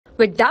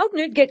With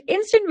Doubtnut, get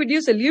instant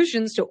video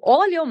solutions to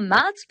all your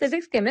maths,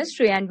 physics,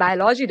 chemistry, and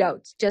biology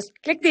doubts. Just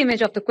click the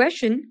image of the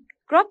question,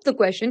 crop the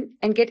question,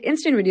 and get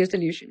instant video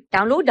solution.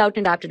 Download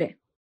Doubtnut app today.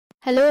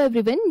 Hello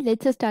everyone,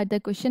 let's start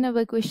the question.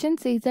 Our question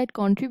says that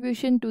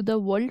contribution to the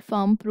world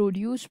farm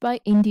produced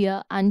by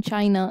India and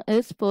China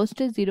is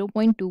first is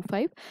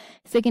 0.25,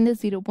 second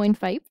is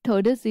 0.5,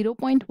 third is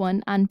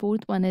 0.1 and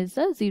fourth one is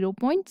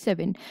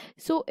 0.7.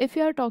 So if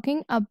you are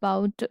talking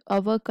about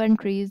our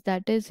countries,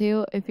 that is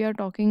here if you are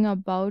talking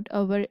about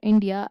our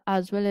India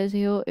as well as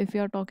here if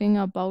you are talking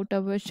about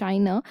our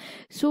China,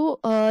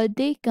 so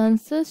they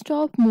consist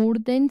of more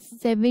than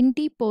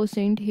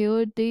 70%.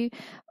 Here they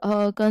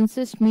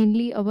consist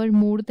mainly our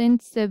more than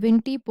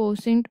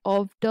 70%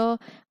 of the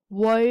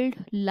world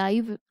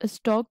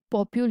livestock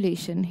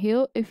population.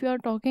 Here if you are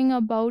talking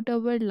about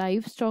our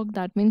livestock,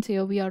 that means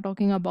here we are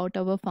talking about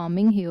our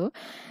farming here.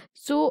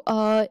 So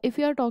if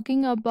you are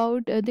talking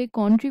about the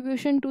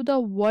contribution to the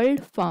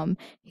world farm,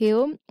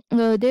 here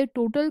their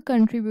total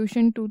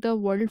contribution to the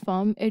world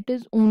farm, it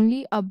is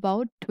only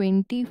about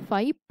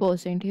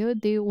 25%. Here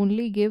they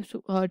only give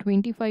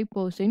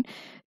 25%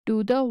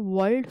 to the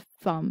world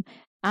farm.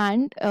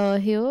 And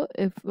here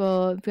if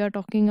we are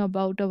talking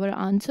about our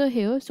answer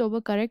here, so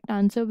our correct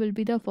answer will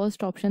be the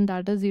first option,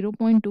 that is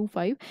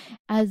 0.25,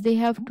 as they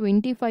have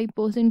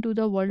 25% to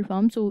the world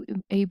farm. So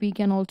we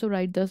can also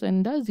write this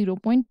in the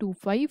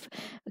 0.25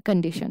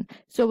 condition.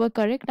 So our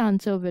correct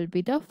answer will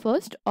be the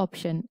first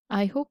option.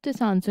 I hope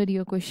this answered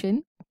your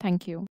question.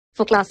 Thank you.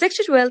 For class 6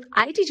 to 12,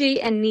 IIT JEE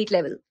and NEET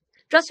level.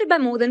 Trusted by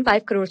more than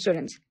 5 crore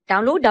students.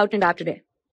 Download Doubtnut app today.